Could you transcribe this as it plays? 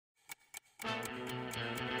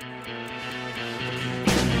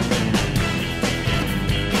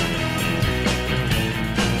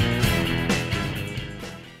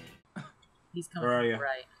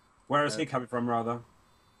Where is he coming from, rather?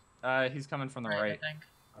 He's coming from the I right. think.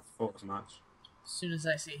 I thought as much. As soon as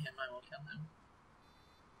I see him, I will kill him.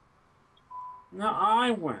 No,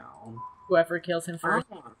 I will. Whoever kills him first.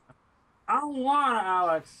 I want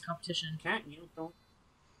Alex. Competition. Can't you? Don't.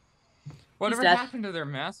 Whatever dead. happened to their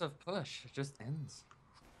massive push? It just ends.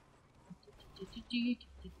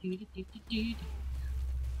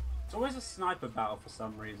 It's always a sniper battle for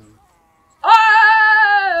some reason. Oh!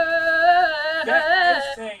 Get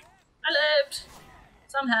this thing. I lived!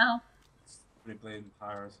 Somehow. Pretty bleeding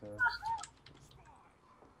pyros here.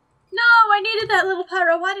 No, I needed that little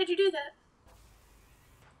pyro. Why did you do that?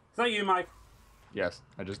 Is that you, Mike? Yes,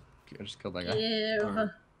 I just killed that guy. Ew. Oh. Don't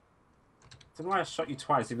know why I shot you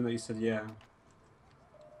twice, even though you said yeah.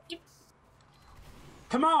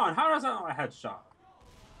 Come on! How is that not a headshot?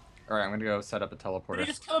 Alright, I'm gonna go set up a Did teleporter. he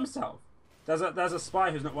just kill himself? There's a spy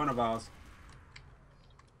who's not one of ours.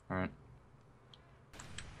 Alright.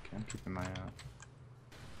 Okay, I'm keeping my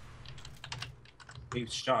He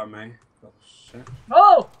shot at me. Oh shit.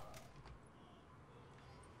 Oh!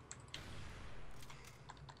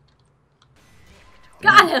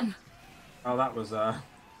 Got him! Oh, that was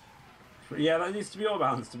yeah, that needs to be all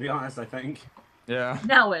balanced, to be honest, I think. Yeah.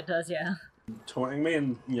 Now it does, yeah. Taunting me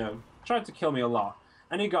and, you know, tried to kill me a lot.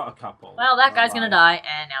 And he got a couple. Well, that guy's gonna die,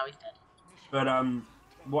 and now he's dead. But,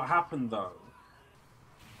 what happened, though?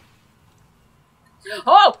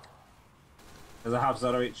 Oh! There's a half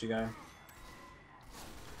Zoroichi guy.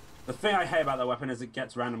 The thing I hate about that weapon is it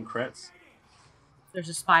gets random crits. There's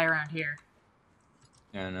a spy around here.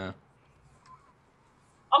 Yeah, I know.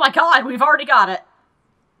 Oh my god, we've already got it.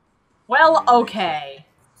 Well, okay.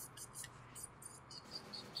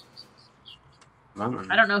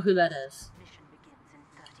 I don't know who that is.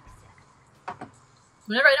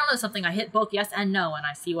 Whenever I don't know something, I hit both yes and no, and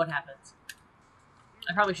I see what happens.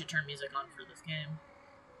 I probably should turn music on for this game.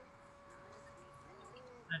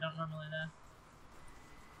 I don't normally though.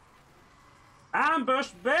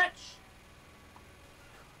 Ambush, bitch!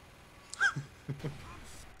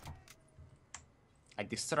 I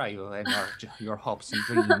destroy you and your hopes and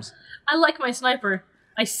dreams. I like my sniper.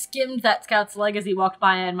 I skimmed that scout's leg as he walked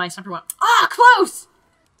by, and my sniper went, ah, close!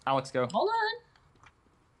 Alex, go. Hold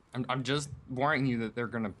on. I'm just warning you that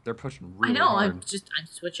they're pushing really I know, hard. I'm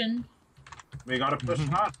switching. We gotta push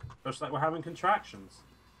hard. Push like we're having contractions.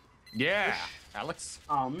 Yeah, Alex.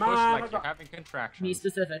 Oh, man. Push I like you're got- having contractions. Me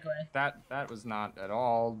specifically. That was not at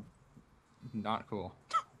all not cool.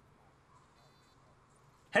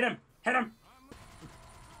 Hit him! Hit him!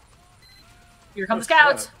 Here come Oh, the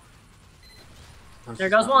scouts! shit. That's There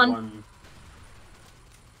just goes that one.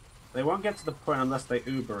 They won't get to the point unless they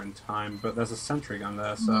Uber in time, but there's a sentry gun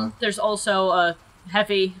there, so... There's also a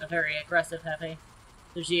heavy, a very aggressive heavy.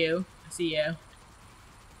 There's you. I see you.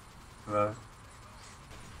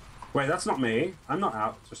 Wait, that's not me. I'm not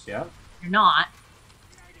out just yet. You're not.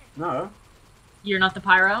 No. You're not the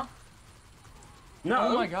pyro? No!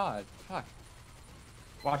 Oh my god. Fuck.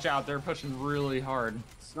 Watch out, they're pushing really hard.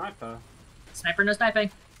 Sniper. Sniper, no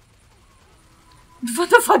sniping. What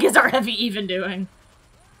the fuck is our heavy even doing?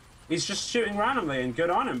 He's just shooting randomly, and good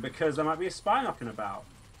on him, because there might be a spy knocking about.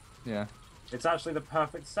 Yeah. It's actually the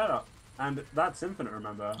perfect setup. And that's infinite,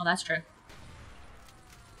 remember? Oh, that's true.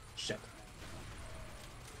 Shit.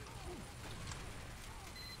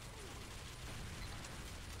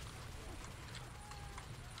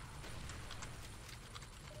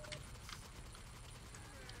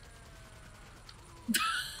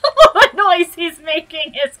 The noise he's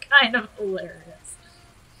making is kind of hilarious.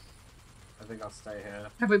 I think I'll stay here.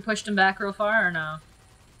 Have we pushed him back real far or no?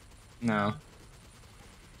 No.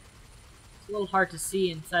 It's a little hard to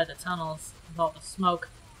see inside the tunnels with all the smoke.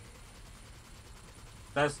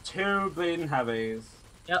 There's 2 bleeding heavies.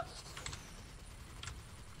 Yep.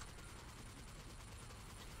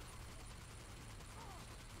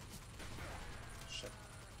 Shit.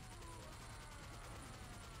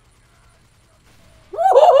 Woo!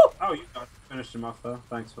 Oh, you finished him off though.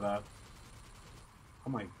 Thanks for that. Oh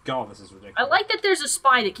my god, this is ridiculous. I like that there's a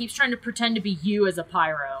spy that keeps trying to pretend to be you as a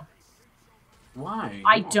pyro. Why?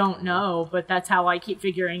 I don't know, but that's how I keep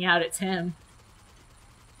figuring out it's him.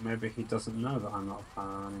 Maybe he doesn't know that I'm not a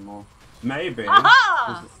fan anymore. Maybe.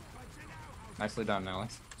 Aha! This is- Nicely done,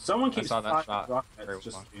 Alex. Someone keeps saw that firing shot rockets very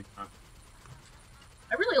just well. you know.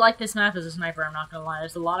 I really like this map as a sniper, I'm not gonna lie.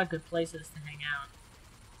 There's a lot of good places to hang out.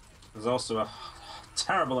 There's also a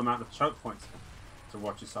terrible amount of choke points to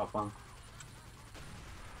watch yourself on.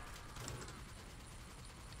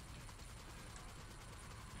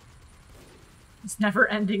 This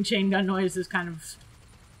never-ending chain gun noise is kind of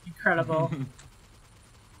incredible.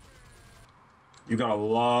 You've got a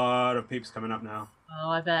lot of peeps coming up now. Oh,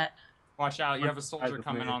 I bet. Watch out! You have a soldier with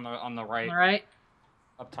coming me. on the right, All right.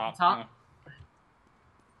 up top. Top? Yeah.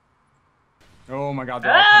 Oh my God!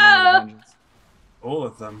 They're all coming in the dungeons. All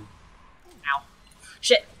of them. Ow.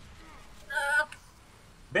 Shit.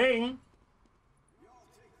 Bing!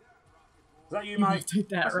 Is that you, You Mike? take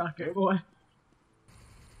that, That's rocket good. boy.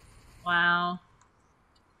 Wow.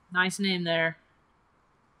 Nice name there.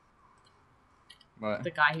 What?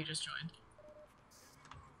 The guy who just joined.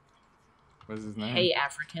 What's his name? Hey,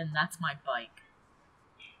 African, that's my bike.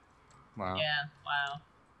 Wow. Yeah, wow.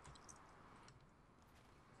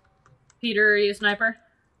 Peter, are you a sniper?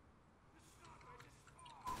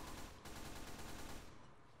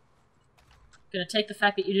 Gonna take the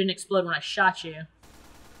fact that you didn't explode when I shot you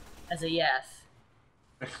as a yes.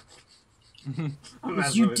 I'm Because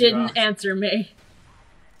messing you with didn't Ash. answer me.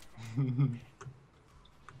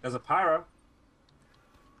 There's a pyro.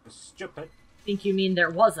 You're stupid. Think you mean there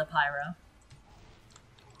was a pyro?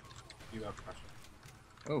 You have pressure.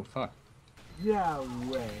 Oh fuck. Yeah,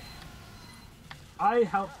 way. I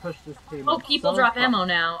helped push this team. Oh, up people so drop far. ammo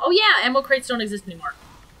now. Oh yeah, ammo crates don't exist anymore.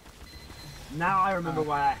 Now I remember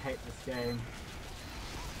why I hate this game.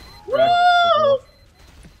 Woo!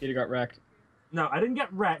 Peter got wrecked. No, I didn't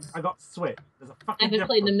get wrecked. I got switched. There's a fucking I haven't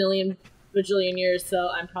played in a difference. million bajillion years, so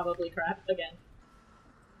I'm probably crap again.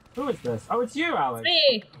 Who is this? Oh, it's you, Alex.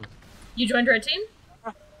 Me! You joined Red Team?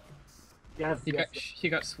 Yes, yes. He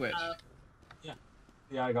got switched.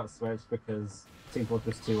 Yeah, I got switched because Team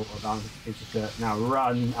Fortress 2 or down piece of shit. Now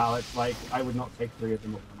run, Alex. Like, I would not take 3 of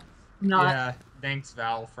them at once. Not. Yeah, thanks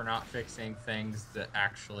Valve for not fixing things that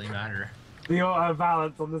actually matter. The auto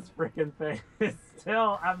balance on this freaking thing is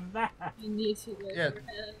still a mess. You need to live Yeah. your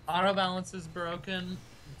head. Auto balance is broken.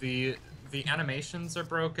 The animations are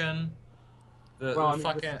broken. The, Well, I the mean,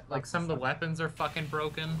 fucking this is like some of the fucking- weapons are fucking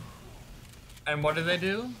broken. And what do?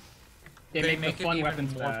 They make the fun it even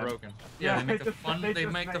weapons more bad. broken. Yeah, Yeah, they make they the just- fun. they They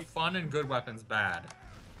just make the make- fun and good weapons bad.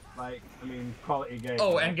 Like, I mean, quality game.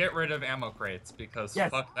 Oh, and get rid of ammo crates because Yes.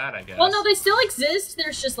 fuck that, I guess. Well, no, they still exist.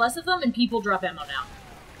 There's just less of them, and people drop ammo now.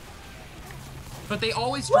 But they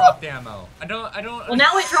always dropped ammo. I don't. Well,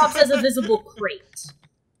 now it drops as a visible crate.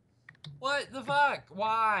 What the fuck?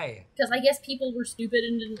 Why? Because I guess people were stupid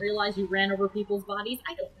and didn't realize you ran over people's bodies.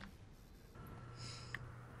 I don't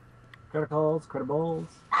know. Criticals, critibles.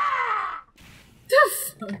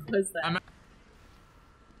 What was that? I'm-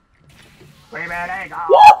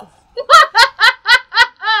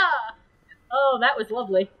 Oh, that was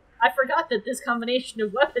lovely. I forgot that this combination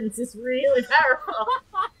of weapons is really powerful.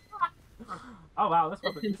 Oh wow, this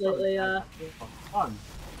weapon is Completely, fun.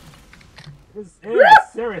 It is a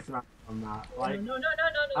serious amount on that. Like, no,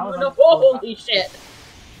 I was no, like, holy shit.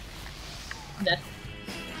 I'm dead.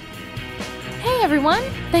 Hey everyone!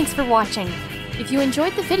 Thanks for watching. If you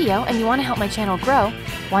enjoyed the video and you want to help my channel grow,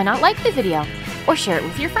 why not like the video? Or share it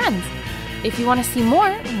with your friends? If you want to see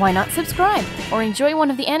more, why not subscribe? Or enjoy one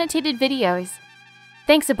of the annotated videos?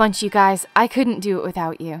 Thanks a bunch, you guys. I couldn't do it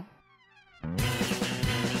without you.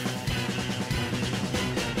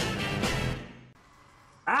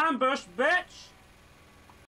 Ambush, bitch!